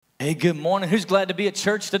Hey, good morning. Who's glad to be at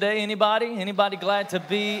church today? Anybody? Anybody glad to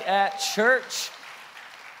be at church?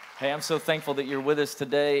 Hey, I'm so thankful that you're with us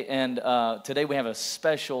today, and today we have a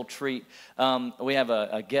special treat. We have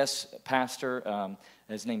a guest pastor.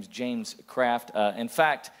 His name's James Kraft. In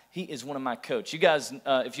fact, he is one of my coaches. You guys,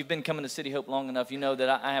 if you've been coming to City Hope long enough, you know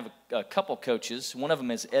that I have a couple coaches. One of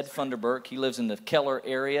them is Ed Funderburk. He lives in the Keller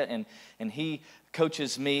area, and he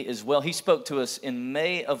coaches me as well. He spoke to us in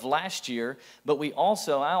May of last year, but I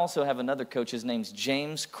also have another coach. His name's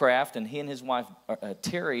James Kraft, and he and his wife,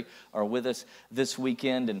 Terry, are with us this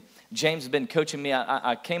weekend. And James has been coaching me.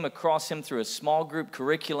 I came across him through a small group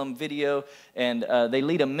curriculum video, and they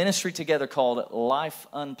lead a ministry together called Life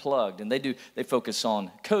Unplugged. And they focus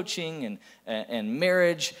on coaching and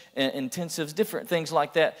marriage intensives, different things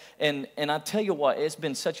like that. And I tell you what, it's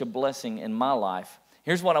been such a blessing in my life.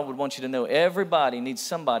 Here's what I would want you to know. Everybody needs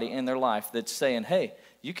somebody in their life that's saying, hey,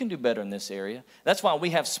 you can do better in this area. That's why we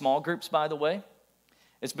have small groups, by the way.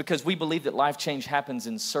 It's because we believe that life change happens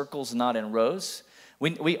in circles, not in rows.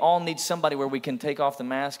 We all need somebody where we can take off the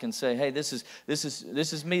mask and say, hey, this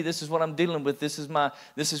is me, this is what I'm dealing with, this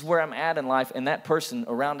is where I'm at in life, and that person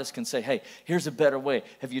around us can say, hey, here's a better way.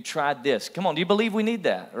 Have you tried this? Come on, do you believe we need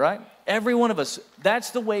that, right? Every one of us, that's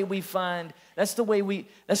the way we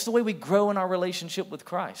grow in our relationship with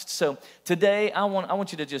Christ. So today, I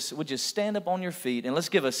want you to would you stand up on your feet, and let's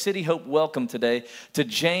give a City Hope welcome today to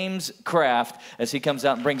James Kraft as he comes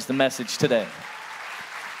out and brings the message today.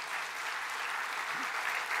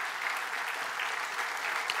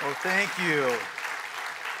 Well, thank you.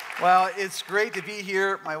 Well, it's great to be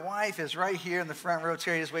here. My wife is right here in the front row.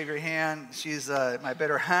 Terry, just wave your hand. She's my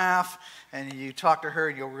better half, and you talk to her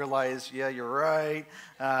and you'll realize, yeah, you're right.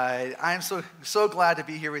 I'm so glad to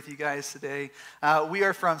be here with you guys today. We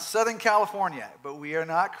are from Southern California, but we are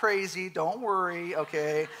not crazy. Don't worry,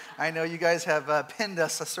 okay? I know you guys have pinned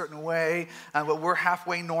us a certain way, but we're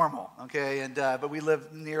halfway normal, okay? And but we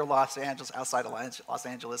live near Los Angeles, outside of Los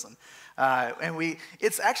Angeles, and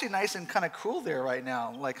it's actually nice and kind of cool there right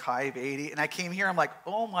now, like high of 80. And I came here, I'm like,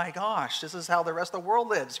 oh my gosh, this is how the rest of the world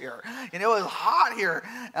lives here. You know, it's hot here,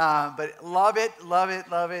 but love it.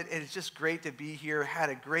 And it's just great to be here. Had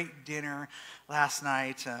a great dinner last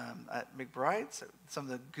night at McBride's. Some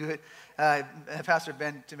of the good, Pastor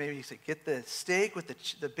Ben to maybe say, get the steak with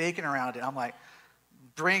the bacon around it. I'm like,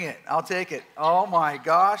 bring it. I'll take it. Oh my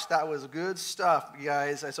gosh, that was good stuff, you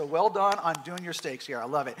guys. So well done on doing your steaks here. I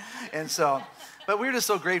love it. And so, but we're just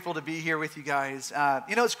so grateful to be here with you guys.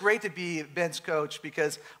 It's great to be Ben's coach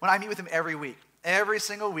because when I meet with him every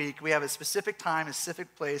single week, we have a specific time, a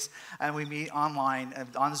specific place, and we meet online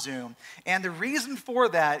on Zoom. And the reason for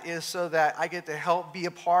that is so that I get to help be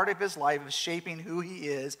a part of his life of shaping who he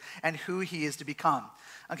is and who he is to become.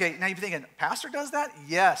 Okay, now you're thinking, pastor does that?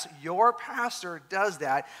 Yes, your pastor does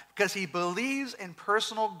that because he believes in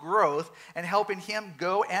personal growth and helping him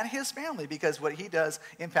go and his family because what he does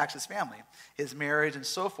impacts his family, his marriage, and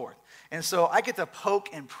so forth. And so I get to poke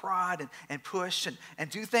and prod and push and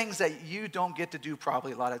do things that you don't get to do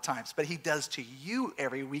probably a lot of times, but he does to you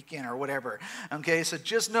every weekend or whatever. Okay, so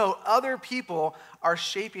just know other people are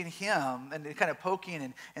shaping him and kind of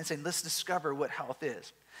poking and saying, let's discover what health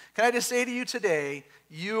is. Can I just say to you today,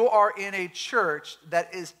 you are in a church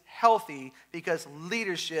that is healthy because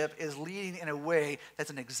leadership is leading in a way that's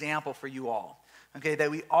an example for you all. Okay,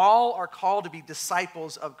 that we all are called to be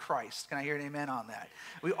disciples of Christ. Can I hear an amen on that?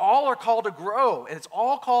 We all are called to grow, and it's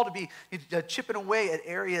all called to be chipping away at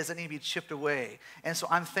areas that need to be chipped away. And so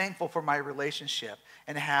I'm thankful for my relationship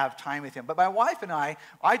and to have time with him. But my wife and I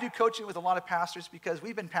do coaching with a lot of pastors because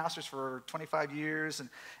we've been pastors for 25 years,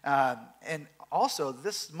 and also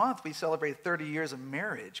this month we celebrate 30 years of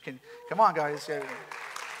marriage. Come on, guys.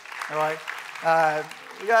 All right.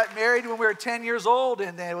 We got married when we were 10 years old,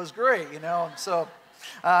 and it was great, So,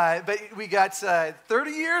 but we got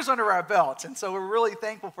 30 years under our belt, and so we're really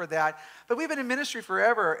thankful for that. But we've been in ministry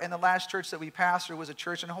forever, and the last church that we pastored was a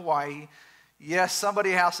church in Hawaii. Yes,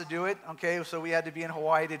 somebody has to do it, okay? So we had to be in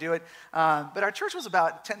Hawaii to do it. But our church was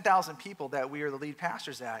about 10,000 people that we were the lead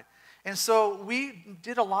pastors at. And so we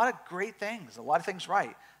did a lot of great things, a lot of things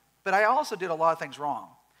right. But I also did a lot of things wrong.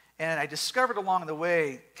 And I discovered along the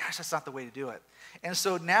way, gosh, that's not the way to do it. And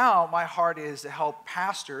so now my heart is to help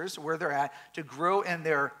pastors where they're at to grow in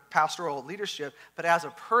their pastoral leadership, but as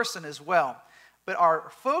a person as well. But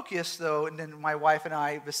our focus, though, and then my wife and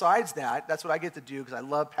I, besides that, that's what I get to do because I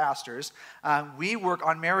love pastors, we work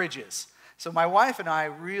on marriages. So my wife and I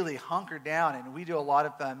really hunker down, and we do a lot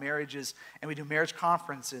of marriages, and we do marriage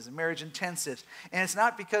conferences and marriage intensives. And it's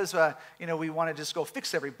not because we want to just go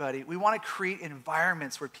fix everybody. We want to create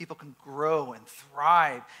environments where people can grow and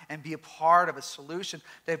thrive and be a part of a solution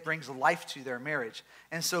that brings life to their marriage.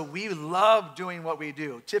 And so we love doing what we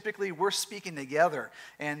do. Typically, we're speaking together,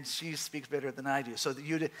 and she speaks better than I do. So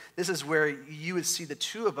this is where you would see the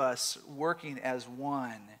two of us working as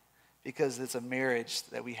one, because it's a marriage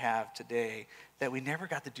that we have today that we never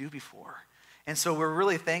got to do before. And so we're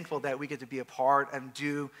really thankful that we get to be a part and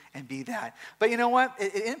do and be that. But you know what?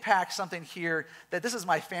 It impacts something here, that this is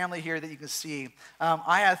my family here that you can see.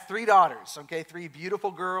 I have 3 daughters, okay, 3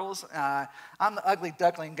 beautiful girls. I'm the ugly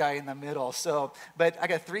duckling guy in the middle. But I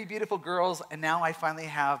got 3 beautiful girls, and now I finally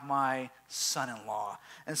have my son-in-law.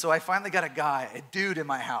 And so I finally got a dude in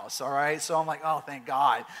my house, all right? So I'm like, oh, thank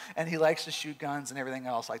God. And he likes to shoot guns and everything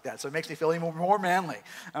else like that. So it makes me feel even more manly,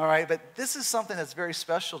 all right? But this is something that's very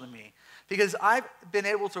special to me, because I've been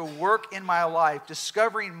able to work in my life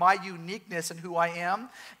discovering my uniqueness and who I am,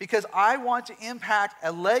 because I want to impact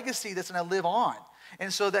a legacy that's going to live on,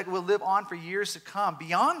 and so that will live on for years to come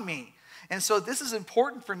beyond me. And so this is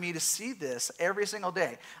important for me to see this every single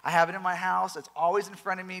day. I have it in my house. It's always in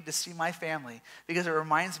front of me to see my family, because it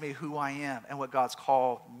reminds me who I am and what God's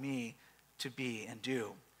called me to be and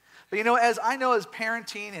do. But as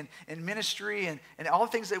parenting and ministry and all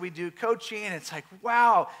the things that we do, coaching, it's like,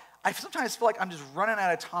 wow, I sometimes feel like I'm just running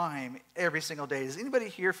out of time every single day. Does anybody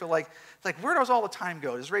here feel like, it's like, where does all the time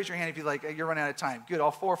go? Just raise your hand if you like, you're running out of time. Good,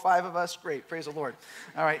 all 4 or 5 of us? Great, praise the Lord.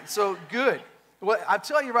 All right, so good. Well, I'll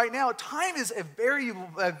tell you right now, time is a very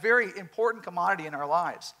important commodity in our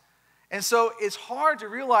lives. And so it's hard to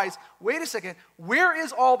realize, wait a second, where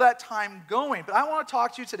is all that time going? But I want to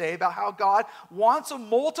talk to you today about how God wants to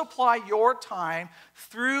multiply your time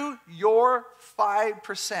through your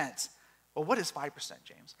 5%. Well, what is 5%,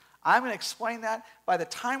 James? I'm going to explain that. By the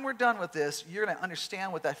time we're done with this, you're going to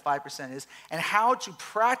understand what that 5% is and how to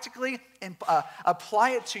practically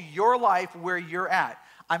apply it to your life where you're at.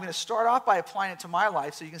 I'm going to start off by applying it to my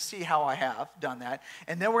life so you can see how I have done that.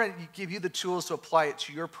 And then we're going to give you the tools to apply it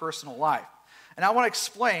to your personal life. And I want to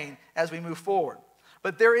explain as we move forward.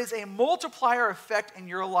 But there is a multiplier effect in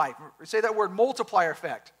your life. Say that word, multiplier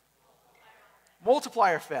effect.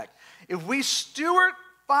 Multiplier effect. If we steward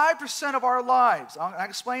 5% of our lives, I'll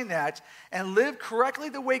explain that, and live correctly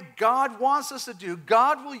the way God wants us to do,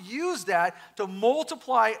 God will use that to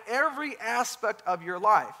multiply every aspect of your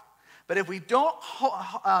life. But if we don't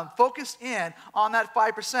focus in on that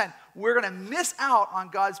 5%, we're going to miss out on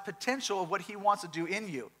God's potential of what he wants to do in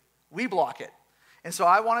you. We block it. And so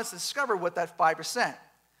I want us to discover what that 5%.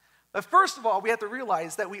 But first of all, we have to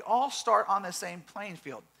realize that we all start on the same playing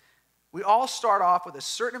field. We all start off with a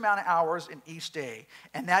certain amount of hours in each day.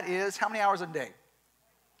 And that is, how many hours a day?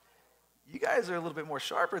 You guys are a little bit more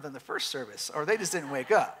sharper than the first service, or they just didn't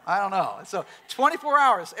wake up. I don't know. So 24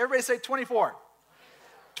 hours. Everybody say 24.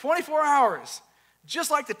 24 hours. Just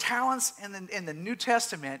like the talents in the New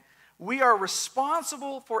Testament, we are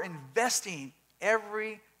responsible for investing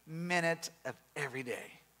every minute of every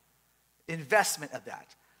day. Investment of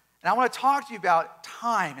that. And I want to talk to you about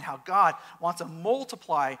time and how God wants to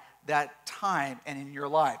multiply that time and in your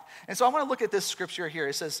life. And so I want to look at this scripture here.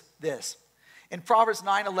 It says this. In Proverbs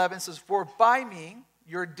 9:11, it says, "For by me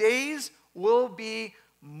your days will be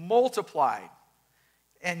multiplied,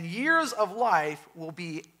 and years of life will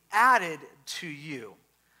be added to you."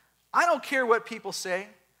 I don't care what people say.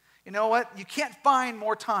 You know what? You can't find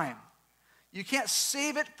more time. You can't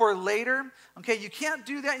save it for later. Okay, you can't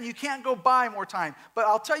do that, and you can't go buy more time. But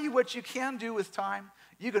I'll tell you what you can do with time.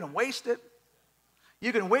 You can waste it.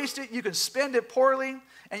 You can waste it, you can spend it poorly,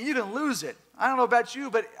 and you can lose it. I don't know about you,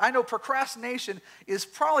 but I know procrastination is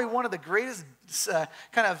probably one of the greatest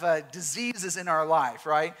diseases in our life,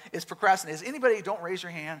 right? Is procrastination. Is anybody, don't raise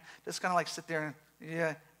your hand, just kind of like sit there and,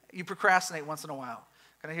 yeah, you procrastinate once in a while.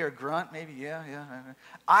 Can I hear a grunt? Maybe, yeah.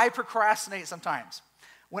 I procrastinate sometimes.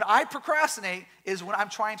 When I procrastinate is when I'm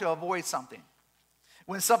trying to avoid something.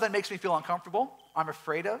 When something makes me feel uncomfortable, I'm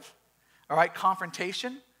afraid of, all right,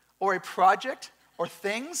 confrontation, or a project, or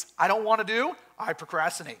things I don't want to do, I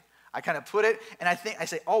procrastinate. I kind of put it, and I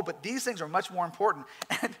say, oh, but these things are much more important.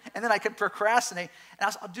 And then I can procrastinate,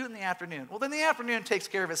 and I'll do it in the afternoon. Well, then the afternoon takes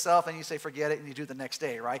care of itself, and you say, forget it, and you do it the next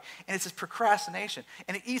day, right? And it's this procrastination,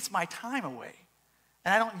 and it eats my time away.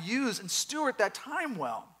 And I don't use and steward that time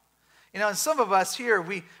well. You know, and some of us here,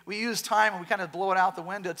 we use time and we kind of blow it out the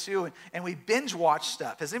window too, and we binge watch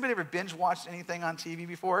stuff. Has anybody ever binge watched anything on TV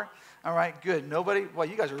before? All right, good. Nobody? Well,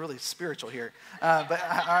 you guys are really spiritual here. But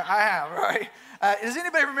I have, right? Does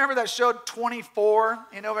anybody remember that show 24?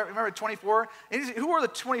 You know, remember 24? Who are the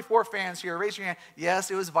 24 fans here? Raise your hand.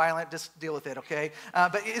 Yes, it was violent. Just deal with it, okay?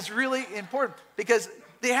 But it's really important because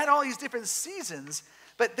they had all these different seasons,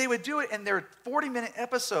 but they would do it in their 40-minute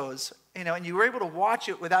episodes, you know, and you were able to watch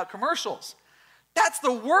it without commercials. That's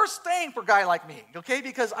the worst thing for a guy like me, okay?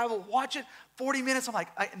 Because I will watch it 40 minutes,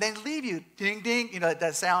 and then leave you, ding, ding, you know,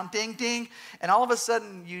 that sound, ding, ding, and all of a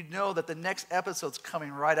sudden you know that the next episode's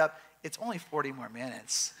coming right up. It's only 40 more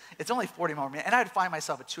minutes. It's only 40 more minutes. And I'd find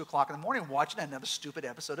myself at 2 o'clock in the morning watching another stupid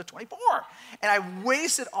episode of 24. And I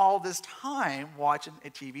wasted all this time watching a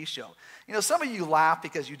TV show. You know, some of you laugh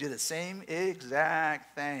because you did the same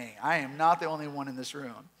exact thing. I am not the only one in this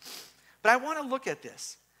room. But I want to look at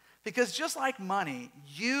this. Because just like money,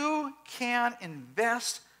 you can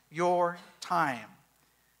invest your time.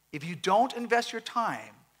 If you don't invest your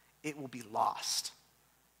time, it will be lost.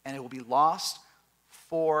 And it will be lost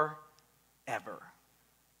forever.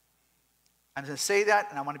 I'm going to say that,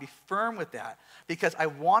 and I want to be firm with that, because I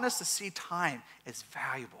want us to see time as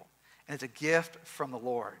valuable, and it's a gift from the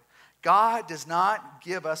Lord. God does not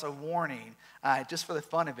give us a warning just for the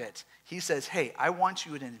fun of it. He says, hey, I want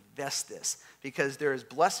you to invest this, because there is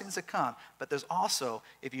blessings that come, but there's also,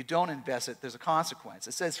 if you don't invest it, there's a consequence.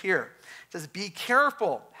 It says here, it says, be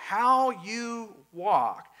careful how you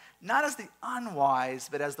walk, not as the unwise,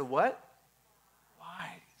 but as the what?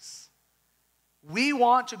 Wise. We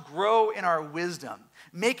want to grow in our wisdom,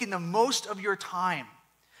 making the most of your time.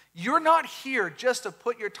 You're not here just to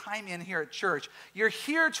put your time in here at church. You're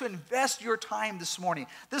here to invest your time this morning.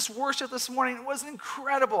 This worship this morning was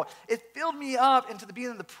incredible. It filled me up into being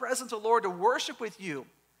in the presence of the Lord to worship with you.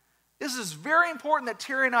 This is very important that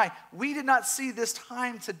Terry and I, we did not see this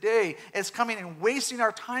time today as coming and wasting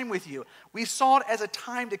our time with you. We saw it as a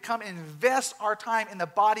time to come and invest our time in the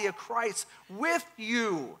body of Christ with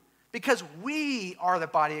you. Because we are the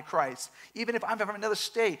body of Christ. Even if I'm from another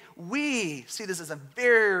state, we see this as a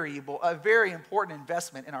very important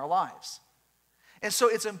investment in our lives. And so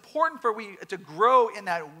it's important for we to grow in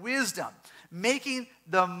that wisdom, making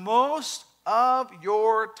the most of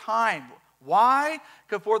your time. Why?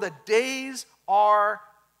 Because for the days are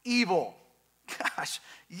evil. Gosh,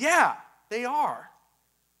 yeah, they are.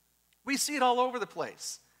 We see it all over the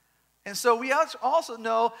place. And so we also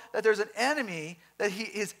know that there's an enemy that he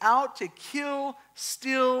is out to kill,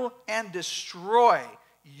 steal, and destroy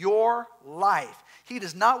your life. He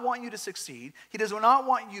does not want you to succeed. He does not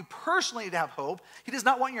want you personally to have hope. He does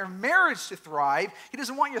not want your marriage to thrive. He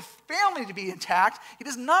doesn't want your family to be intact. He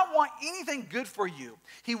does not want anything good for you.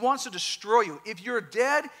 He wants to destroy you. If you're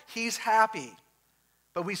dead, he's happy.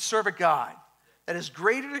 But we serve a God that is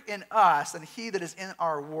greater in us than he that is in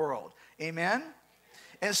our world. Amen?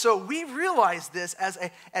 And so we realize this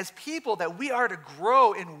as people that we are to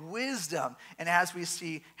grow in wisdom and as we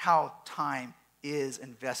see how time is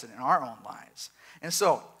invested in our own lives. And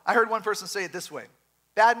so I heard one person say it this way: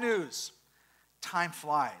 bad news, time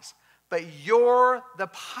flies, but you're the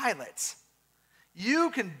pilot.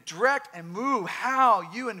 You can direct and move how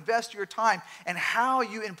you invest your time and how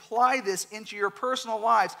you apply this into your personal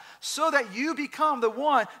lives so that you become the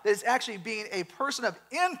one that is actually being a person of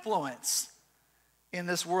influence in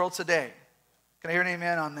this world today. Can I hear an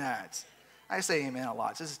amen on that? I say amen a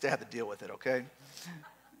lot. Just to have to deal with it, okay?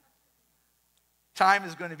 Time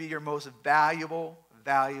is going to be your most valuable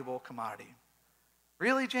commodity.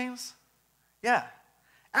 Really, James? Yeah.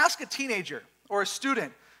 Ask a teenager or a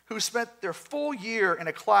student who spent their full year in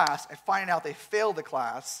a class and find out they failed the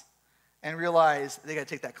class and realize they got to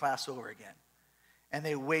take that class over again. And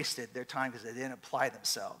they wasted their time because they didn't apply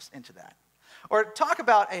themselves into that. Or talk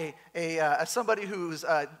about somebody who's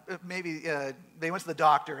maybe they went to the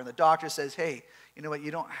doctor and the doctor says, hey, you know what,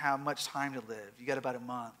 you don't have much time to live. You got about a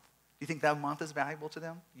month. Do you think that month is valuable to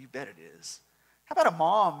them? You bet it is. How about a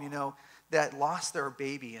mom, you know, that lost their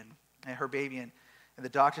baby and her baby and the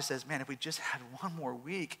doctor says, man, if we just had one more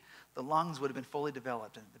week, the lungs would have been fully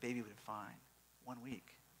developed and the baby would have been fine. 1 week.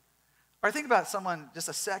 Or think about someone, just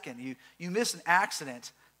a second, you missed an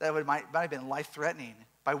accident that might have been life-threatening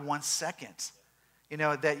by 1 second, you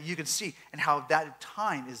know, that you can see, and how that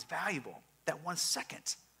time is valuable, that 1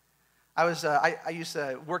 second. I used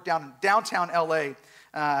to work downtown LA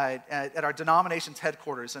at our denomination's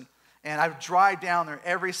headquarters, and I would drive down there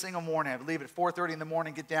every single morning. I would leave at 4:30 in the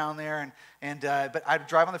morning, get down there, but I'd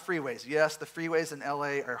drive on the freeways. Yes, the freeways in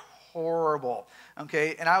LA are horrible,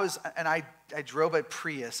 okay? And I drove a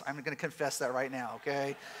Prius. I'm going to confess that right now,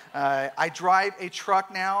 okay? I drive a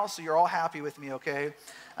truck now, so you're all happy with me, okay?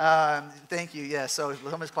 Thank you, yes, so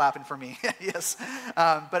someone's clapping for me, yes.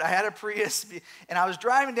 But I had a Prius, and I was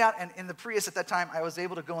driving down, and in the Prius at that time, I was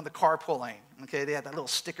able to go in the carpool lane, okay? They had that little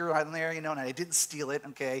sticker on there, and I didn't steal it,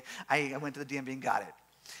 okay? I went to the DMV and got it.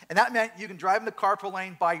 And that meant you can drive in the carpool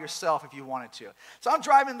lane by yourself if you wanted to. So I'm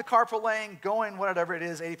driving in the carpool lane, going whatever it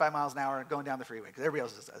is, 85 miles an hour, going down the freeway, because everybody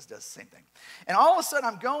else does the same thing. And all of a sudden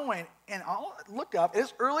I'm going, and I'll look up.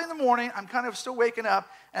 It's early in the morning. I'm kind of still waking up,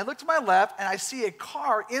 and I look to my left, and I see a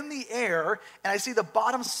car in the air, and I see the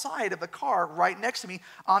bottom side of the car right next to me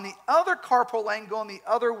on the other carpool lane going the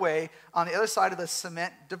other way on the other side of the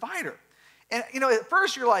cement divider. And, at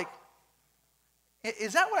first you're like,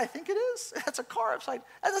 is that what I think it is? That's a car upside.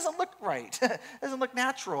 That doesn't look right. It doesn't look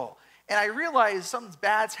natural. And I realized something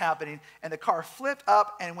bad's happening, and the car flipped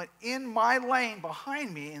up and went in my lane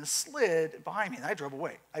behind me and slid behind me, and I drove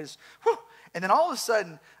away. And then all of a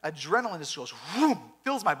sudden, adrenaline just goes, whoom,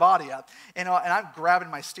 fills my body up. And I'm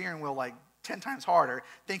grabbing my steering wheel like 10 times harder,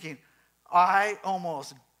 thinking, I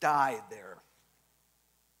almost died there.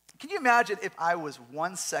 Can you imagine if I was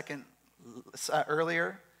 1 second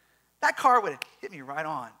earlier? That car would have hit me right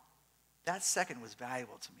on. That second was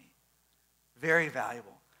valuable to me. Very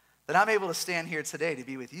valuable. That I'm able to stand here today to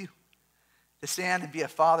be with you. To stand and be a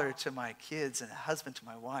father to my kids and a husband to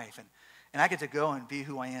my wife. And I get to go and be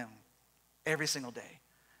who I am every single day.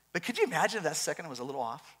 But could you imagine if that second was a little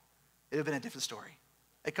off? It would have been a different story.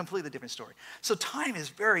 A completely different story. So time is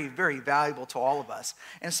very, very valuable to all of us.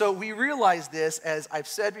 And so we realize this, as I've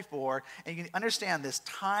said before, and you can understand this,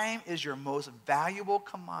 time is your most valuable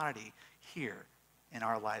commodity here in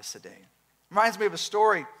our lives today. Reminds me of a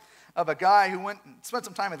story of a guy who went and spent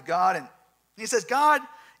some time with God, and he says, God,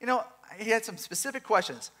 he had some specific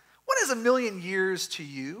questions. What is 1,000,000 years to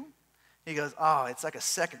you? He goes, oh, it's like a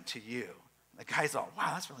second to you. The guy's all,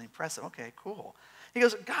 wow, that's really impressive. Okay, cool. He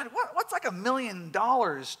goes, God, what's like $1 million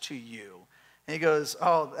to you? And he goes,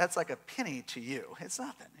 oh, that's like a penny to you. It's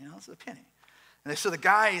nothing, it's a penny. And so the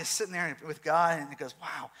guy is sitting there with God, and he goes,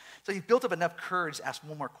 wow. So he built up enough courage to ask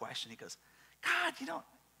one more question. He goes, God, can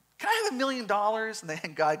I have $1 million? And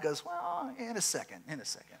then God goes, well, in a second.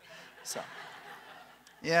 So,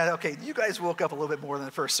 yeah, okay, you guys woke up a little bit more than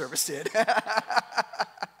the first service did.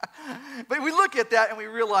 But we look at that and we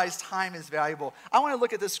realize time is valuable. I want to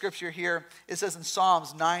look at this scripture here. It says in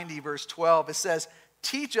Psalms 90, verse 12, it says,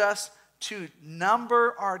 teach us to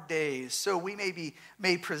number our days so we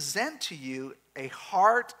may present to you a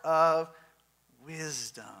heart of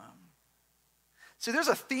wisdom. So there's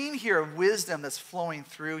a theme here of wisdom that's flowing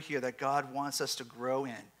through here that God wants us to grow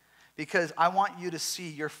in. Because I want you to see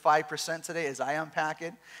your 5% today as I unpack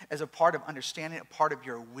it as a part of understanding, a part of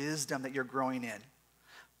your wisdom that you're growing in.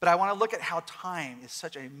 But I want to look at how time is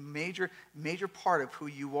such a major, major part of who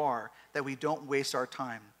you are, that we don't waste our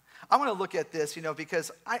time. I want to look at this, because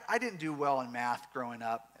I didn't do well in math growing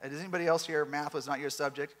up. Does anybody else here, math was not your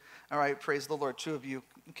subject? All right, praise the Lord, 2 of you,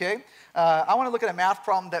 okay? I want to look at a math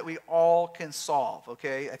problem that we all can solve,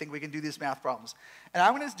 okay? I think we can do these math problems. And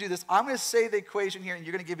I'm going to do this. I'm going to say the equation here, and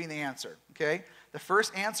you're going to give me the answer, okay? The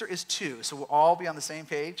first answer is 2, so we'll all be on the same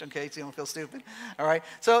page, okay? So you don't feel stupid, all right?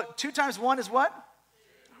 So 2 times 1 is what?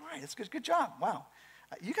 That's good. Good job. Wow.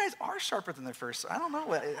 You guys are sharper than the first. I don't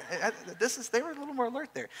know. They were a little more alert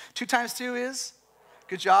there. 2 times 2 is?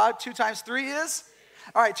 Good job. 2 times 3 is?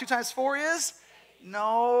 All right, 2 times 4 is?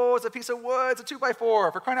 No, it's a piece of wood. It's a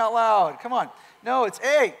 2x4 for crying out loud. Come on. No, it's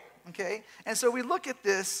 8. Okay? And so we look at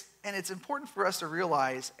this, and it's important for us to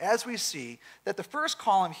realize, as we see, that the first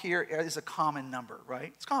column here is a common number,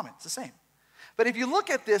 right? It's common. It's the same. But if you look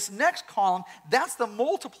at this next column, that's the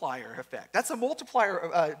multiplier effect. That's a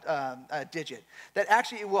multiplier digit that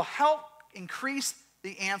actually will help increase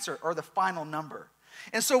the answer or the final number.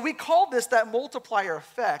 And so we call this that multiplier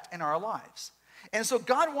effect in our lives. And so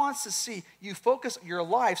God wants to see you focus your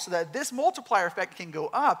life so that this multiplier effect can go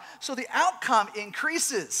up so the outcome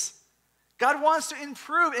increases. God wants to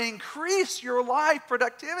improve and increase your life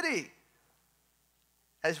productivity.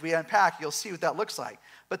 As we unpack, you'll see what that looks like.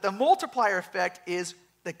 But the multiplier effect is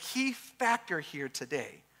the key factor here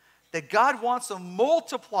today. That God wants to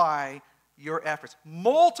multiply your efforts,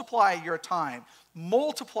 multiply your time,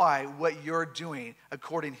 multiply what you're doing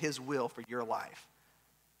according to His will for your life.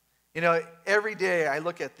 Every day I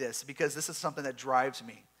look at this because this is something that drives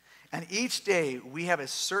me. And each day we have a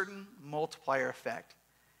certain multiplier effect.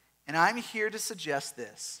 And I'm here to suggest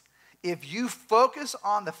this. If you focus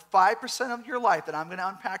on the 5% of your life that I'm going to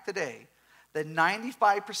unpack today, the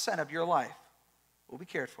 95% of your life will be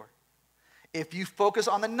cared for. If you focus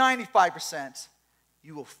on the 95%,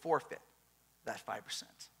 you will forfeit that 5%.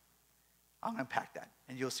 I'm going to unpack that,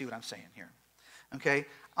 and you'll see what I'm saying here. Okay?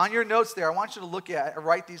 On your notes there, I want you to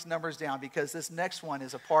write these numbers down, because this next one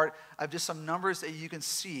is a part of just some numbers that you can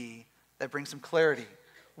see that bring some clarity.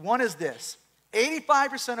 One is this: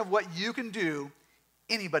 85% of what you can do,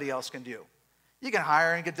 anybody else can do. You can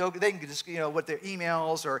hire and they can just, with their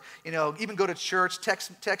emails, or, even go to church,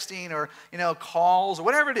 texting, or, calls, or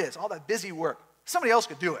whatever it is, all that busy work. Somebody else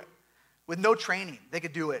could do it with no training. They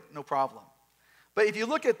could do it, no problem. But if you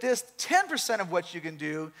look at this, 10% of what you can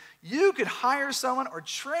do, you could hire someone or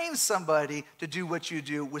train somebody to do what you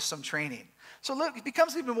do with some training. So look, it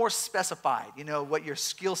becomes even more specified, what your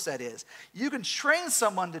skill set is. You can train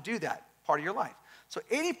someone to do that part of your life. So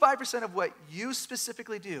 85% of what you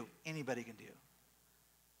specifically do, anybody can do.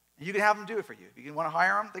 And you can have them do it for you. If you want to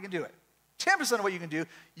hire them, they can do it. 10% of what you can do,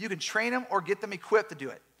 you can train them or get them equipped to do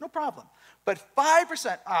it. No problem. But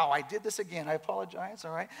 5%, I did this again. I apologize,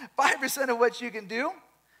 all right? 5% of what you can do,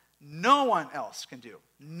 no one else can do.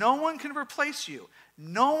 No one can replace you.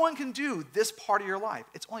 No one can do this part of your life.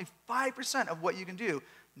 It's only 5% of what you can do.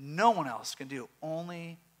 No one else can do.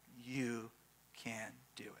 Only you can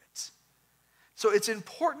do it. So it's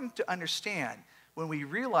important to understand, when we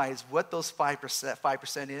realize what those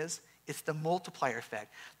 5% is, it's the multiplier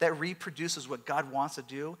effect that reproduces what God wants to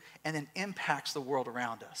do and then impacts the world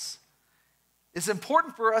around us. It's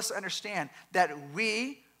important for us to understand that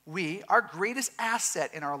our greatest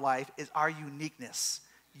asset in our life is our uniqueness,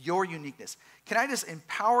 your uniqueness. Can I just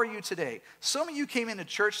empower you today? Some of you came into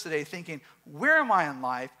church today thinking, where am I in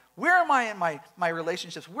life? Where am I in my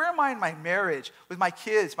relationships? Where am I in my marriage, with my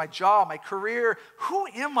kids, my job, my career? Who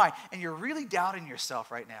am I? And you're really doubting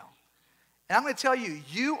yourself right now. And I'm going to tell you,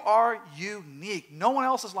 you are unique. No one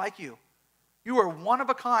else is like you. You are one of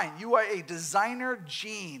a kind. You are a designer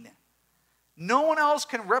gene. No one else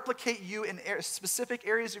can replicate you in specific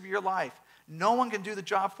areas of your life. No one can do the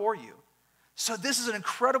job for you. So this is an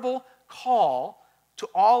incredible call to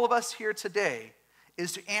all of us here today,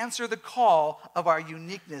 is to answer the call of our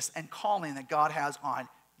uniqueness and calling that God has on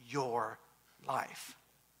your life.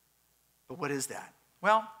 But what is that?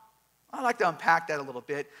 Well, I'd like to unpack that a little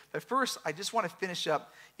bit. But first, I just want to finish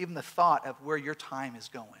up even the thought of where your time is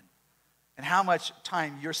going and how much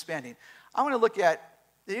time you're spending. I want to look at,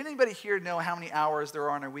 did anybody here know how many hours there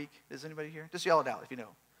are in a week? Does anybody here? Just yell it out if you know.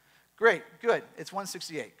 Great, good. It's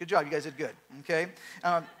 168. Good job. You guys did good. Okay.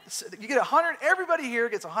 So you get 100. Everybody here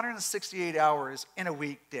gets 168 hours in a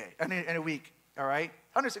weekday. In a week. All right.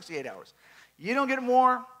 168 hours. You don't get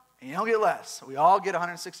more, and you don't get less. We all get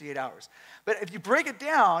 168 hours. But if you break it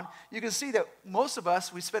down, you can see that most of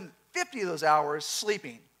us, we spend 50 of those hours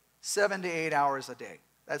sleeping, 7 to 8 hours a day.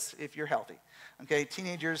 That's if you're healthy. Okay,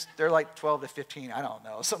 teenagers, they're like 12 to 15, I don't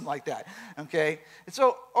know, something like that, okay? And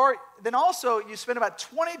so, or then also you spend about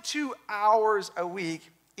 22 hours a week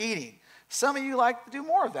eating. Some of you like to do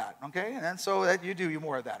more of that, okay? And then so that you do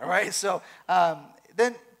more of that, all right? So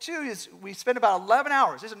then two is we spend about 11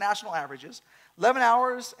 hours, these are national averages, 11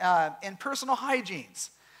 hours in personal hygienes.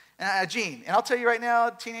 And I'll tell you right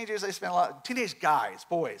now, teenagers, they spend a lot, teenage guys,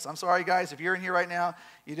 boys, I'm sorry guys, if you're in here right now,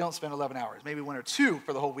 you don't spend 11 hours, maybe 1 or 2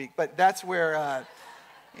 for the whole week, but that's where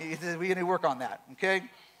we need to work on that, okay?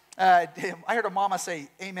 I heard a mama say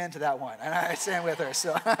amen to that one, and I stand with her,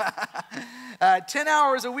 so. 10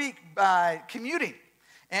 hours a week commuting.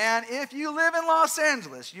 And if you live in Los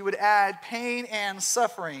Angeles, you would add pain and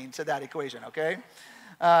suffering to that equation, okay?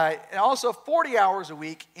 And also 40 hours a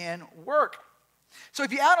week in work. So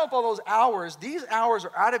if you add up all those hours, these hours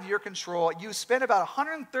are out of your control. You spend about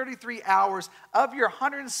 133 hours of your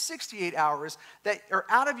 168 hours that are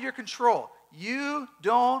out of your control. You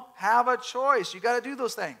don't have a choice. You got to do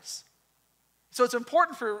those things. So it's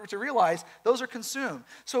important to realize those are consumed.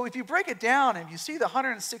 So if you break it down and you see the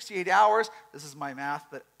 168 hours, this is my math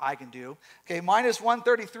that I can do. Okay, minus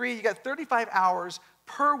 133, you got 35 hours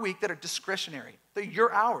per week that are discretionary. They're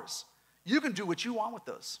your hours. You can do what you want with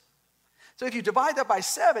those. So if you divide that by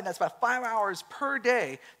 7, that's about 5 hours per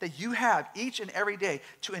day that you have each and every day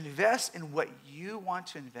to invest in what you want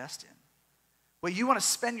to invest in, what you want to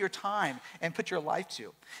spend your time and put your life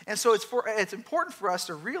to. And so it's important for us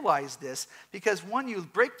to realize this, because when you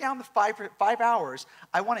break down the 5 hours,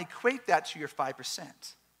 I want to equate that to your 5%.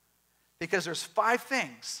 Because there's 5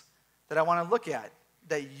 things that I want to look at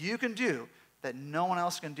that you can do that no one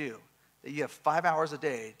else can do, that you have 5 hours a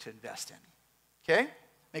day to invest in. Okay?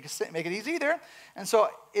 Make it easy there. And so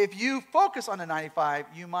if you focus on the 95,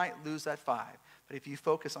 you might lose that 5. But if you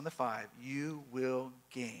focus on the 5, you will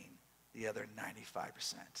gain the other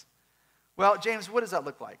 95%. Well, James, what does that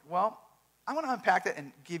look like? Well, I want to unpack that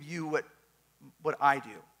and give you what what I do,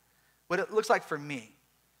 what it looks like for me.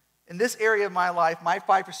 In this area of my life, my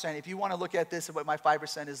 5%, if you want to look at this and what my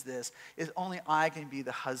 5% is this, is only I can be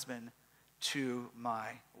the husband to my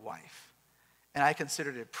wife. And I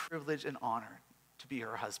consider it a privilege and honor to be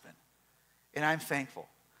her husband. And I'm thankful.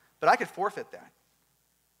 But I could forfeit that.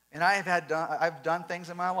 And I've done things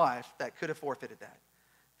in my life that could have forfeited that.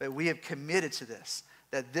 But we have committed to this,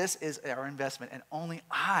 that this is our investment. And only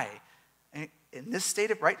I, in this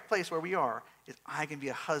state of right place where we are, is I can be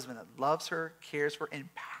a husband that loves her, cares for her,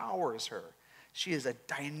 empowers her. She is a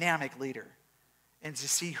dynamic leader. And to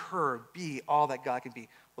see her be all that God can be,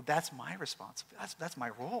 well, that's my responsibility. That's my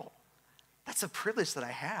role. That's a privilege that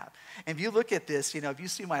I have. And if you look at this, if you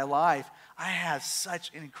see my life, I have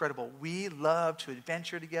such an incredible, we love to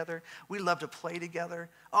adventure together. We love to play together.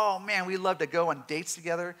 Oh man, we love to go on dates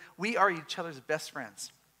together. We are each other's best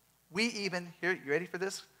friends. We even, here, you ready for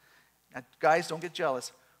this? Now, guys, don't get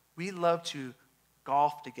jealous. We love to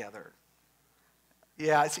golf together.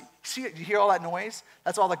 Yeah, see, you hear all that noise?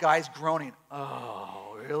 That's all the guys groaning.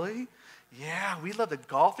 Oh, really? Yeah, we love to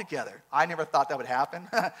golf together. I never thought that would happen.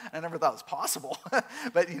 I never thought it was possible.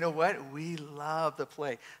 But you know what? We love to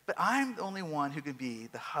play. But I'm the only one who can be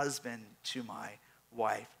the husband to my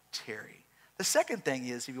wife, Terry. The second thing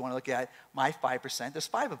is, if you want to look at my 5%, there's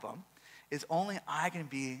 5 of them, is only I can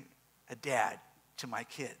be a dad to my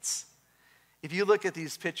kids. If you look at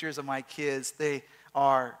these pictures of my kids, they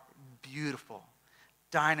are beautiful,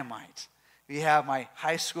 dynamite. We have my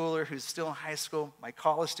high schooler who's still in high school, my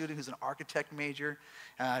college student who's an architect major,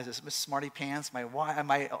 Miss Smarty Pants,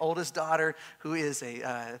 my oldest daughter who is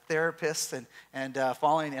a therapist and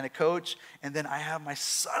a coach, and then I have my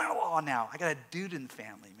son-in-law now. I got a dude in the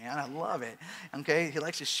family, man. I love it. Okay, he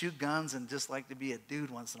likes to shoot guns and just like to be a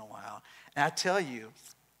dude once in a while. And I tell you,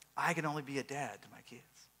 I can only be a dad to my kids.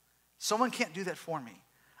 Someone can't do that for me.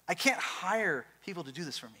 I can't hire people to do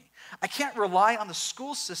this for me. I can't rely on the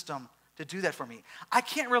school system to do that for me. I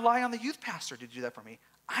can't rely on the youth pastor to do that for me.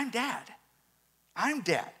 I'm dad. I'm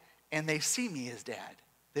dad. And they see me as dad.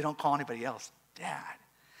 They don't call anybody else dad.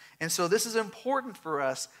 And so this is important for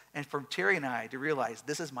us and for Terry and I to realize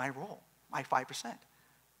this is my role, my 5%.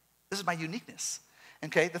 This is my uniqueness.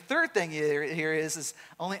 Okay, the third thing here is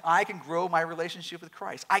only I can grow my relationship with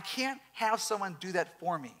Christ. I can't have someone do that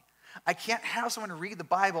for me. I can't have someone read the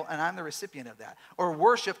Bible and I'm the recipient of that, or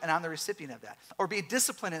worship and I'm the recipient of that, or be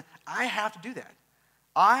disciplined. I have to do that.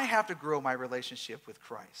 I have to grow my relationship with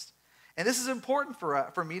Christ. And this is important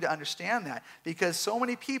for me to understand that, because so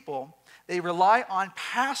many people, they rely on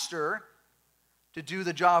pastor to do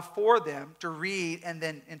the job for them, to read and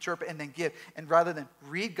then interpret and then give, and rather than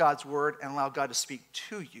read God's word and allow God to speak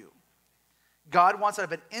to you. God wants to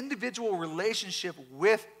have an individual relationship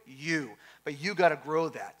with you, but you got to grow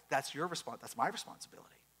that. That's your That's my responsibility.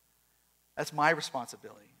 That's my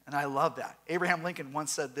responsibility, and I love that. Abraham Lincoln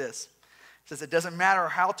once said this. He says, it doesn't matter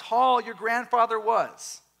how tall your grandfather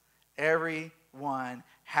was. Everyone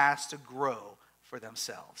has to grow for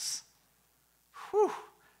themselves. Whew,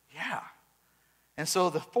 yeah. And so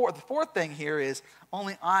the fourth thing here is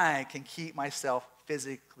only I can keep myself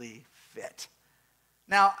physically fit.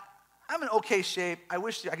 Now, I'm in okay shape. I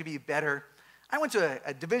wish I could be better. I went to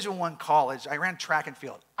a Division I college. I ran track and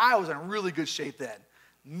field. I was in really good shape then.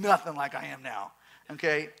 Nothing like I am now.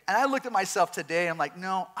 Okay? And I looked at myself today. I'm like,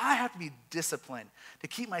 no, I have to be disciplined to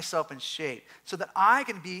keep myself in shape so that I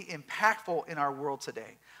can be impactful in our world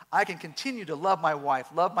today. I can continue to love my wife,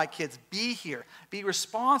 love my kids, be here, be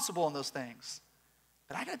responsible in those things.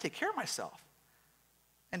 But I got to take care of myself.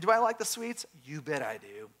 And do I like the sweets? You bet I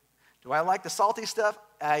do. Do I like the salty stuff?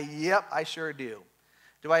 Yep, I sure do.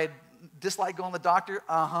 Do I dislike going to the doctor?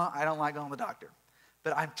 I don't like going to the doctor.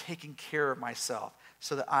 But I'm taking care of myself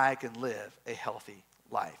so that I can live a healthy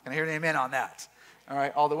life. Can I hear an amen on that? All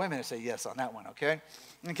right, all the women say yes on that one, okay?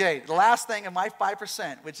 Okay, the last thing of my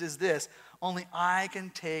 5%, which is this, only I can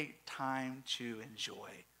take time to enjoy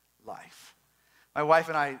life. My wife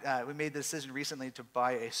and I, we made the decision recently to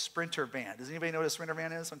buy a Sprinter van. Does anybody know what a Sprinter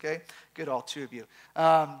van is? Okay, good, all two of you.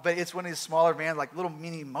 But it's one of these smaller vans, like little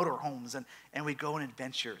mini motorhomes, and we go on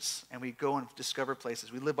adventures, and we go and discover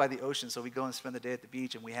places. We live by the ocean, so we go and spend the day at the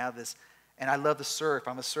beach, and we have this. And I love to surf.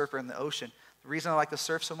 I'm a surfer in the ocean. The reason I like to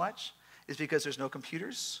surf so much is because there's no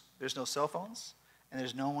computers, there's no cell phones, and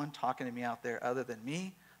there's no one talking to me out there other than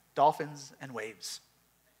me, dolphins, and waves.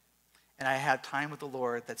 And I have time with the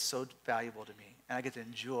Lord that's so valuable to me. And I get to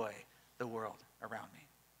enjoy the world around me.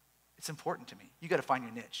 It's important to me. You got to find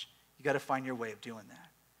your niche. You got to find your way of doing that.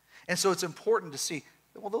 And so it's important to see,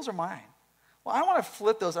 well, those are mine. Well, I want to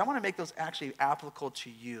flip those. I want to make those actually applicable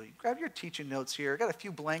to you. You grab your teaching notes here. I got a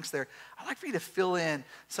few blanks there. I'd like for you to fill in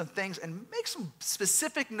some things and make some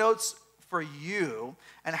specific notes for you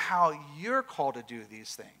and how you're called to do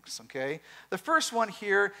these things, okay? The first one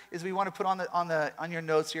here is we want to put on your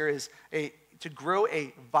notes here is to grow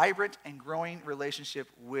a vibrant and growing relationship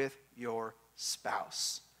with your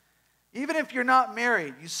spouse. Even if you're not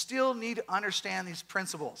married, you still need to understand these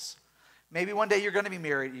principles. Maybe one day you're going to be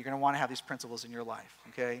married, you're going to want to have these principles in your life,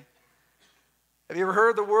 okay? Have you ever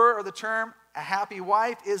heard the word or the term, a happy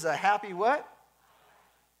wife is a happy what?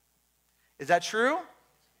 Is that true?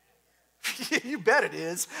 You bet it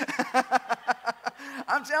is.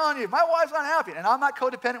 I'm telling you, my wife's not happy, and I'm not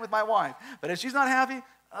codependent with my wife. But if she's not happy,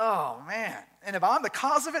 oh, man. And if I'm the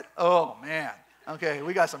cause of it, oh, man. Okay,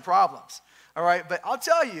 we got some problems. All right, but I'll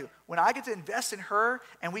tell you, when I get to invest in her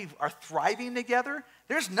and we are thriving together,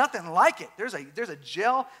 there's nothing like it. There's a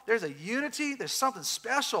gel, there's a unity, there's something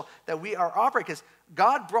special that we are operating because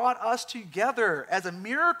God brought us together as a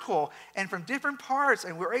miracle and from different parts,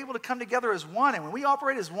 and we're able to come together as one. And when we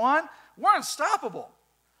operate as one, we're unstoppable.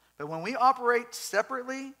 But when we operate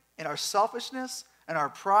separately in our selfishness and our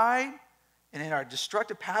pride and in our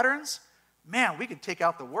destructive patterns, man, we can take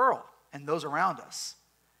out the world and those around us.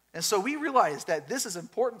 And so we realize that this is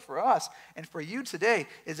important for us and for you today,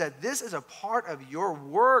 is that this is a part of your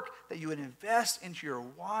work that you would invest into your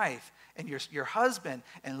wife and your husband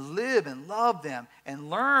and live and love them and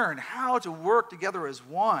learn how to work together as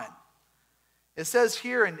one. It says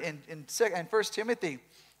here in 1 Timothy,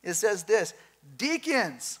 it says this,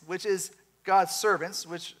 deacons, which is God's servants,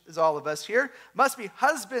 which is all of us here, must be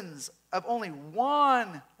husbands of only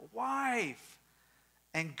one wife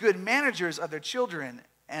and good managers of their children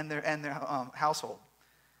and their household.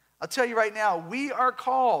 I'll tell you right now, we are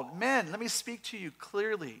called, men, let me speak to you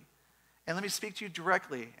clearly, and let me speak to you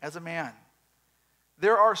directly as a man.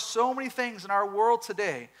 There are so many things in our world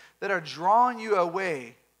today that are drawing you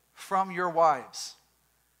away from your wives.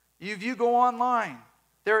 If you go online,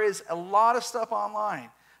 there is a lot of stuff online,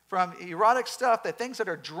 from erotic stuff, things that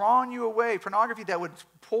are drawing you away, pornography that would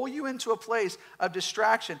pull you into a place of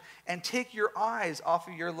distraction and take your eyes off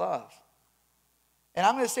of your love. And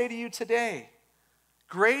I'm going to say to you today,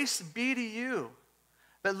 grace be to you,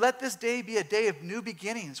 but let this day be a day of new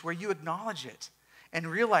beginnings where you acknowledge it and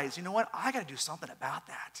realize, you know what, I got to do something about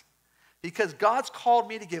that. Because God's called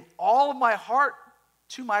me to give all of my heart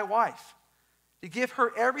to my wife, to give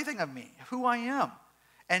her everything of me, who I am,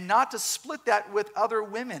 and not to split that with other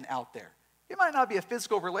women out there. It might not be a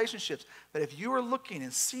physical relationship, but if you are looking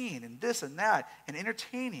and seeing and this and that and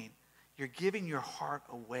entertaining, you're giving your heart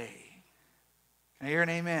away. Can I hear an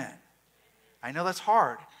amen? I know that's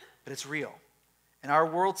hard, but it's real. And our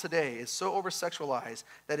world today is so over-sexualized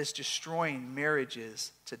that it's destroying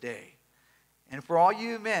marriages today. And for all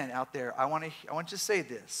you men out there, I want you to say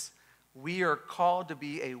this. We are called to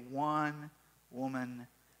be a one-woman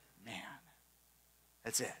man.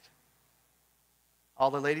 That's it.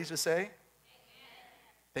 All the ladies would say? Amen.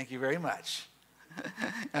 Thank you very much.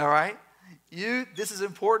 All right? This is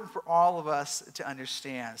important for all of us to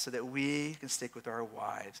understand so that we can stick with our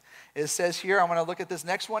wives. It says here, I'm going to look at this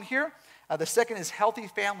next one here. The second is healthy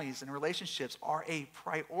families and relationships are a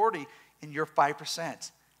priority in your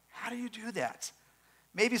 5%. How do you do that?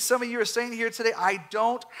 Maybe some of you are saying here today, I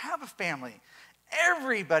don't have a family.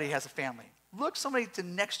 Everybody has a family. Look somebody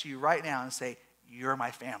next to you right now and say, you're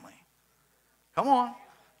my family. Come on,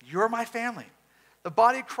 you're my family. The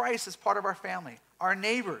body of Christ is part of our family. Our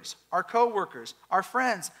neighbors, our co-workers, our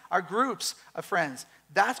friends, our groups of friends.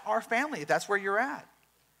 That's our family. That's where you're at.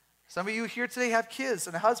 Some of you here today have kids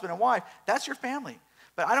and a husband and wife. That's your family.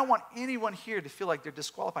 But I don't want anyone here to feel like they're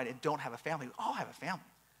disqualified and don't have a family. We all have a family.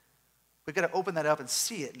 We've got to open that up and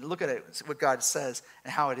see it and look at it, what God says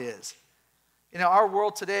and how it is. You know, our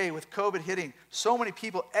world today with COVID hitting, so many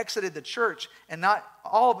people exited the church and not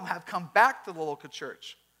all of them have come back to the local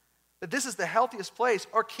church. That this is the healthiest place,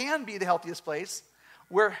 or can be the healthiest place,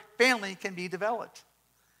 where family can be developed.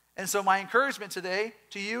 And so my encouragement today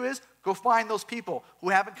to you is go find those people who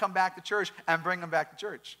haven't come back to church and bring them back to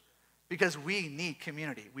church. Because we need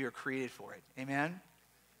community. We are created for it. Amen?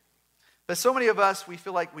 But so many of us, we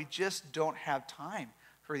feel like we just don't have time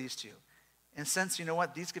for these two. And since, you know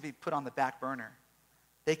what, these could be put on the back burner.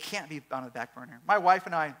 They can't be on the back burner. My wife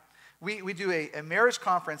and I, we do a marriage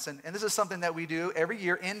conference, and this is something that we do every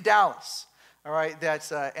year in Dallas. All right,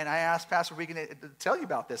 and I asked Pastor Regan to tell you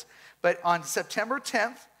about this. But on September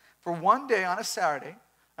 10th, for one day on a Saturday,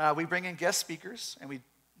 we bring in guest speakers, and we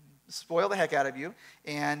spoil the heck out of you.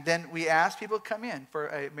 And then we ask people to come in for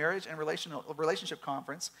a marriage and relationship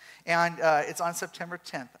conference. And it's on September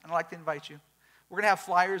 10th. And I'd like to invite you. We're going to have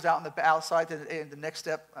flyers out on the outside in the next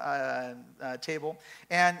step table.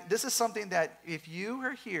 And this is something that if you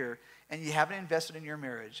are here and you haven't invested in your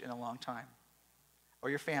marriage in a long time, or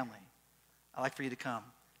your family, I'd like for you to come.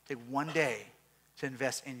 Take one day to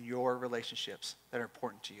invest in your relationships that are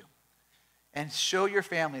important to you. And show your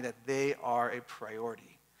family that they are a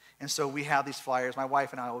priority. And so we have these flyers. My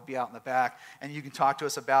wife and I will be out in the back, and you can talk to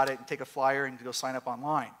us about it and take a flyer and go sign up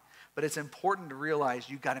online. But it's important to realize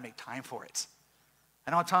you've got to make time for it. I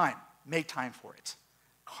don't have time. Make time for it.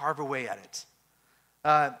 Carve away at it.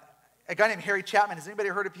 A guy named Harry Chapman, has anybody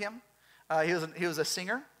heard of him? He was a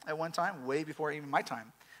singer at one time, way before even my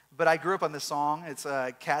time. But I grew up on this song. It's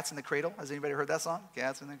Cats in the Cradle. Has anybody heard that song?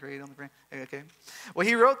 Cats in the Cradle. Okay. Well,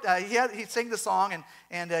 he sang the song,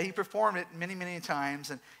 and he performed it many, many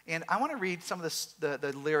times. And I want to read some of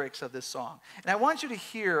the lyrics of this song. And I want you to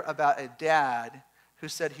hear about a dad who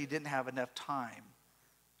said he didn't have enough time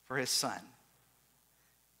for his son.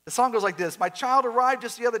 The song goes like this. My child arrived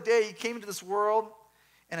just the other day. He came into this world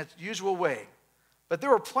in its usual way. But there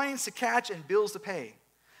were planes to catch and bills to pay.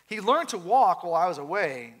 He learned to walk while I was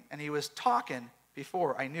away, and he was talking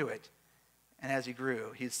before I knew it. And as he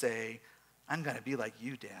grew, he'd say, I'm going to be like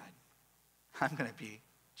you, Dad. I'm going to be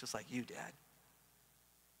just like you, Dad.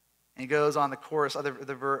 And he goes on the chorus,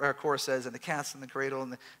 the chorus says, and the cat's in the cradle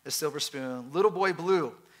and the silver spoon, little boy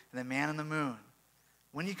blue and the man in the moon.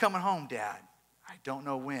 When you coming home, Dad? I don't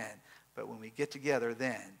know when, but when we get together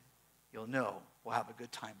then, you'll know we'll have a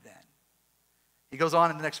good time then. He goes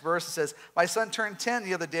on in the next verse and says, my son turned 10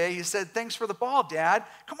 the other day. He said, thanks for the ball, Dad.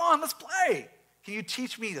 Come on, let's play. Can you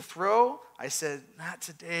teach me to throw? I said, not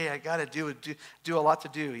today. I got to do a lot to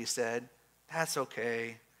do. He said, that's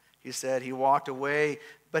okay. He said, he walked away,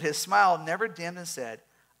 but his smile never dimmed and said,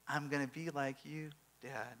 I'm going to be like you,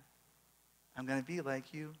 Dad. I'm going to be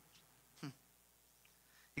like you.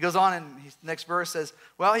 He goes on and his next verse says,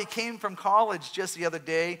 well, he came from college just the other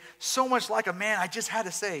day, so much like a man, I just had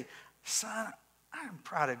to say, son, I'm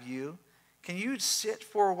proud of you. Can you sit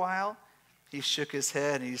for a while? He shook his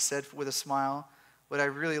head and he said with a smile, what I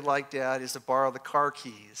really like, Dad, is to borrow the car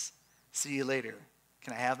keys. See you later.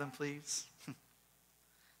 Can I have them, please?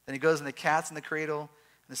 Then he goes in the cats in the cradle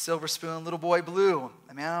and the silver spoon, little boy blue,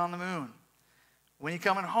 the man on the moon. When you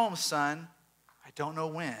coming home, son? I don't know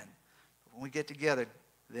when. But when we get together,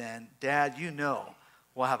 then, Dad, you know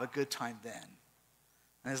we'll have a good time then.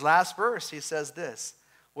 In his last verse, he says this,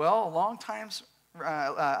 well,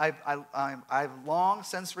 I've long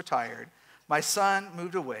since retired. My son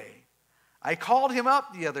moved away. I called him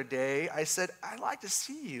up the other day. I said, I'd like to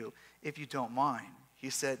see you if you don't mind. He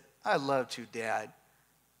said, I'd love to, Dad,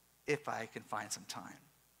 if I can find some time.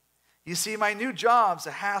 You see, my new job's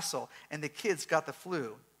a hassle, and the kids got the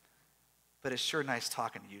flu. But it's sure nice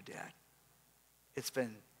talking to you, Dad. It's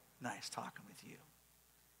been nice talking with you.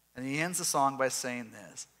 And he ends the song by saying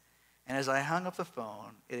this, and as I hung up the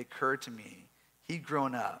phone, it occurred to me, he'd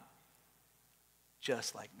grown up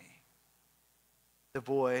just like me. The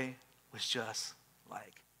boy was just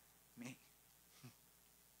like me.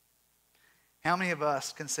 How many of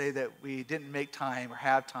us can say that we didn't make time or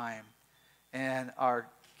have time, and our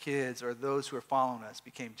kids or those who are following us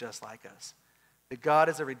became just like us? But God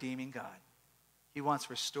is a redeeming God. He wants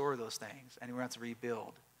to restore those things, and he wants to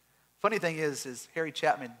rebuild. Funny thing is Harry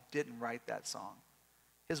Chapman didn't write that song.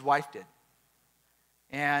 His wife did.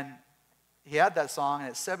 And he had that song, and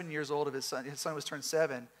at 7 years old, his son was turned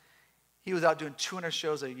 7. He was out doing 200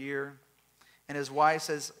 shows a year. And his wife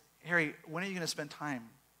says, Harry, when are you going to spend time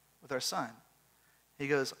with our son? He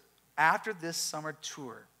goes, after this summer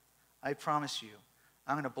tour, I promise you,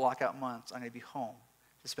 I'm going to block out months. I'm going to be home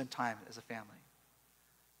to spend time as a family.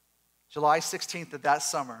 July 16th of that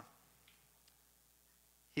summer,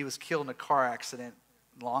 he was killed in a car accident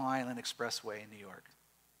on Long Island Expressway in New York.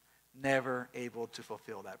 Never able to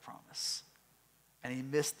fulfill that promise. And he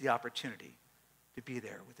missed the opportunity to be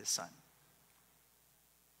there with his son.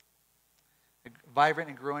 A vibrant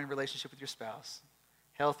and growing relationship with your spouse,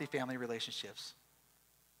 healthy family relationships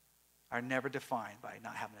are never defined by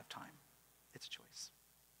not having enough time. It's a choice.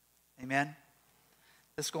 Amen?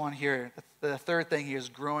 Let's go on here. The third thing here is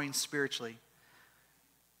growing spiritually.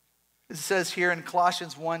 It says here in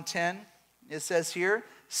Colossians 1:10, it says here,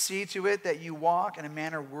 see to it that you walk in a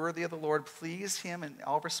manner worthy of the Lord, please him in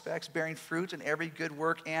all respects, bearing fruit in every good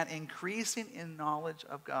work and increasing in knowledge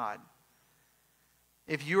of God.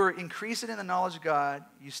 If you are increasing in the knowledge of God,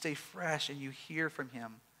 you stay fresh and you hear from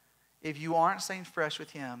him. If you aren't staying fresh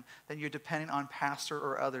with him, then you're depending on pastor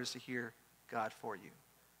or others to hear God for you.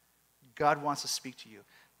 God wants to speak to you,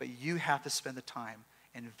 but you have to spend the time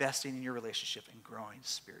investing in your relationship and growing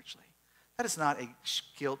spiritually. That is not a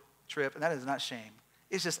guilt trip, and that is not shame.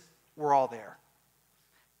 It's just we're all there.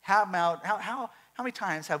 How many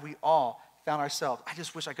times have we all found ourselves, I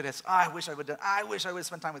just wish I could have, I wish I would have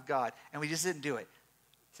spent time with God, and we just didn't do it.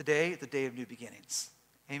 Today is the day of new beginnings.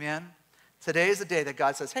 Amen? Today is the day that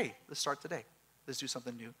God says, hey, let's start today. Let's do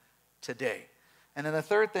something new today. And then the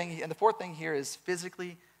fourth thing here is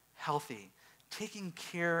physically healthy, taking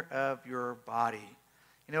care of your body.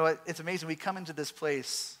 You know what? It's amazing. We come into this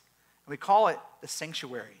place, and we call it the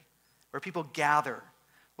sanctuary, where people gather.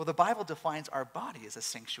 Well, the Bible defines our body as a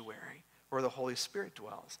sanctuary where the Holy Spirit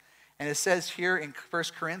dwells. And it says here in 1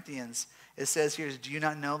 Corinthians, it says here, do you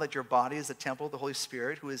not know that your body is the temple of the Holy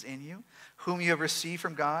Spirit who is in you, whom you have received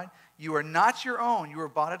from God? You are not your own. You were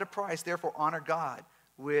bought at a price. Therefore, honor God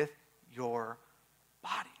with your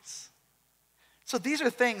bodies. So these are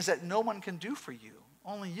things that no one can do for you.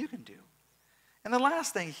 Only you can do. And the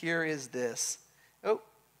last thing here is this. Oh,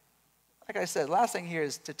 like I said, last thing here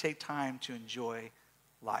is to take time to enjoy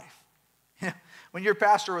life. When your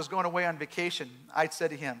pastor was going away on vacation, I said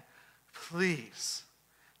to him, please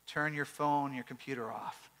turn your phone, your computer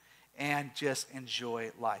off, and just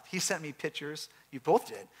enjoy life. He sent me pictures. You both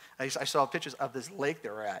did. I saw pictures of this lake they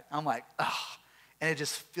were at. I'm like, ugh. And it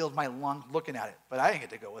just filled my lungs looking at it. But I didn't get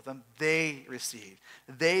to go with them. They received.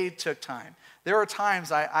 They took time. There are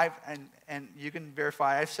times and you can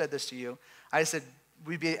verify, I've said this to you. I said,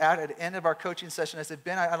 we'd be at the end of our coaching session. I said,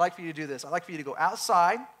 Ben, I'd like for you to do this. I'd like for you to go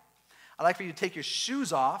outside. I'd like for you to take your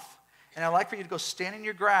shoes off. And I'd like for you to go stand in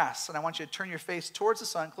your grass. And I want you to turn your face towards the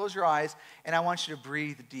sun, close your eyes, and I want you to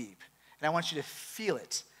breathe deep. And I want you to feel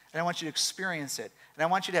it. And I want you to experience it. And I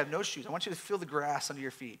want you to have no shoes. I want you to feel the grass under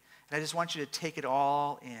your feet. And I just want you to take it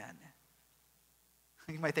all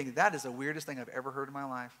in. You might think, that is the weirdest thing I've ever heard in my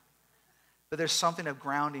life. But there's something of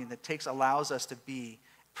grounding that allows us to be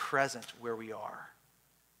present where we are.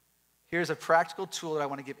 Here's a practical tool that I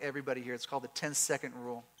want to give everybody here. It's called the 10-second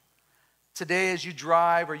rule. Today, as you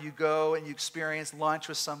drive or you go and you experience lunch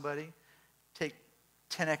with somebody, take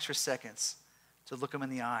 10 extra seconds to look them in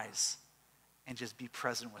the eyes and just be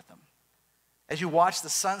present with them. As you watch the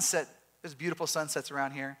sunset, there's beautiful sunsets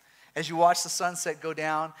around here. As you watch the sunset go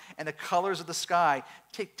down and the colors of the sky,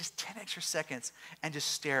 take just 10 extra seconds and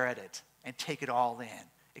just stare at it and take it all in.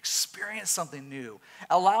 Experience something new.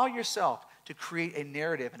 Allow yourself to create a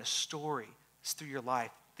narrative and a story through your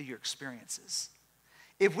life, through your experiences.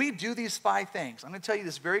 If we do these 5 things, I'm going to tell you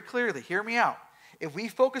this very clearly. Hear me out. If we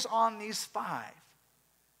focus on these 5,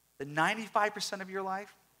 the 95% of your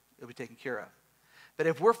life, it'll be taken care of. But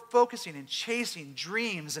if we're focusing and chasing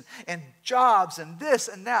dreams and jobs and this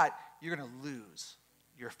and that, you're going to lose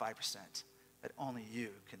your 5% that only you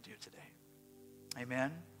can do today.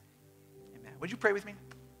 Amen? Amen. Would you pray with me?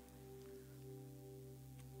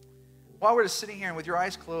 While we're just sitting here and with your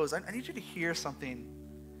eyes closed, I need you to hear something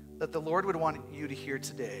that the Lord would want you to hear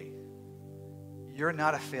today. You're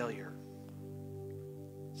not a failure.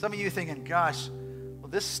 Some of you thinking, gosh, well,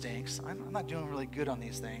 this stinks. I'm not doing really good on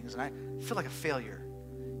these things, and I feel like a failure.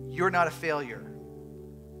 You're not a failure.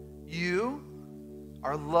 You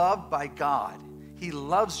are loved by God. He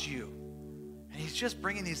loves you. And he's just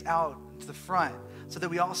bringing these out to the front so that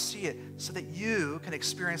we all see it, so that you can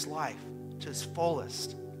experience life to its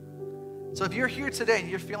fullest. So if you're here today and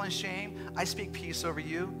you're feeling shame, I speak peace over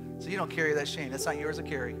you so you don't carry that shame. That's not yours to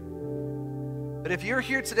carry. But if you're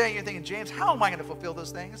here today and you're thinking, James, how am I going to fulfill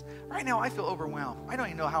those things? Right now I feel overwhelmed. I don't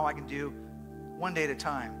even know how I can do one day at a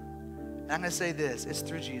time. And I'm going to say this, it's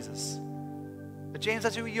through Jesus. But James,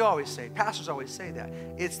 that's what you always say. Pastors always say that.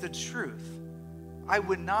 It's the truth. I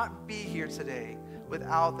would not be here today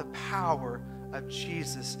without the power of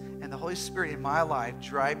Jesus and the Holy Spirit in my life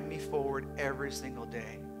driving me forward every single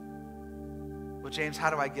day. Well, James, how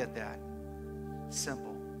do I get that?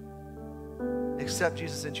 Simple. Accept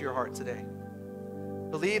Jesus into your heart today.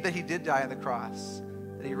 Believe that he did die on the cross,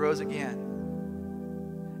 that he rose again,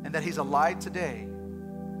 and that he's alive today.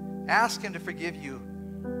 Ask him to forgive you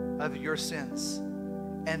of your sins,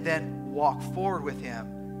 and then walk forward with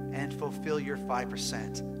him and fulfill your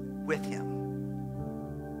 5% with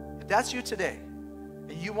him. If that's you today,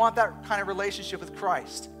 and you want that kind of relationship with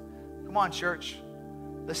Christ, come on, church.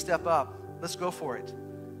 Let's step up. Let's go for it.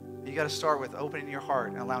 You got to start with opening your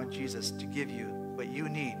heart and allowing Jesus to give you what you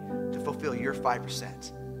need to fulfill your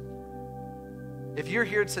 5%. If you're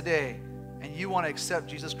here today and you want to accept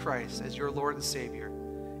Jesus Christ as your Lord and Savior,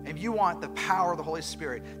 and you want the power of the Holy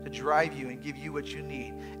Spirit to drive you and give you what you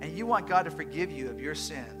need, and you want God to forgive you of your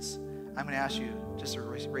sins, I'm going to ask you just to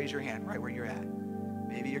raise your hand right where you're at.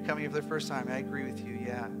 Maybe you're coming here for the first time. I agree with you.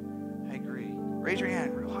 Yeah, I agree. Raise your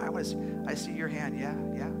hand real high. I see your hand. Yeah.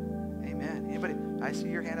 Amen. Anybody? I see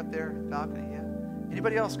your hand up there in the balcony. Yeah.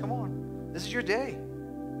 Anybody else? Come on. This is your day.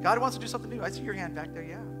 God wants to do something new. I see your hand back there,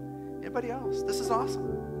 yeah. Anybody else? This is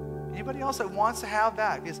awesome. Anybody else that wants to have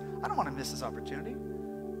that? Because I don't want to miss this opportunity.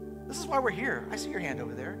 This is why we're here. I see your hand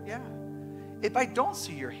over there, yeah. If I don't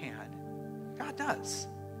see your hand, God does.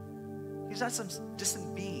 He's not some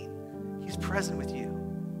distant being. He's present with you.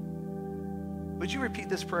 Would you repeat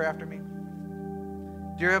this prayer after me?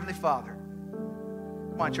 Dear Heavenly Father,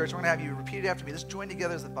 come on, church, we're going to have you repeat it after me. Let's join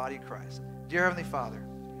together as the body of Christ. Dear Heavenly Father,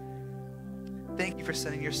 thank you for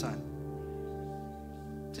sending your Son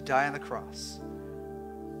to die on the cross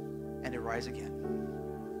and to rise again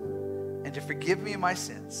and to forgive me of my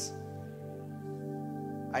sins.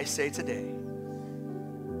 I say today,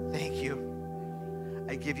 thank you.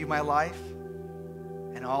 I give you my life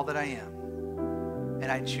and all that I am.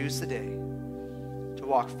 And I choose today to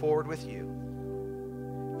walk forward with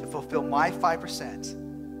you, to fulfill my 5%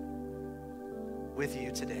 with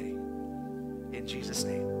you today. In Jesus'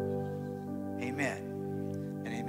 name, amen.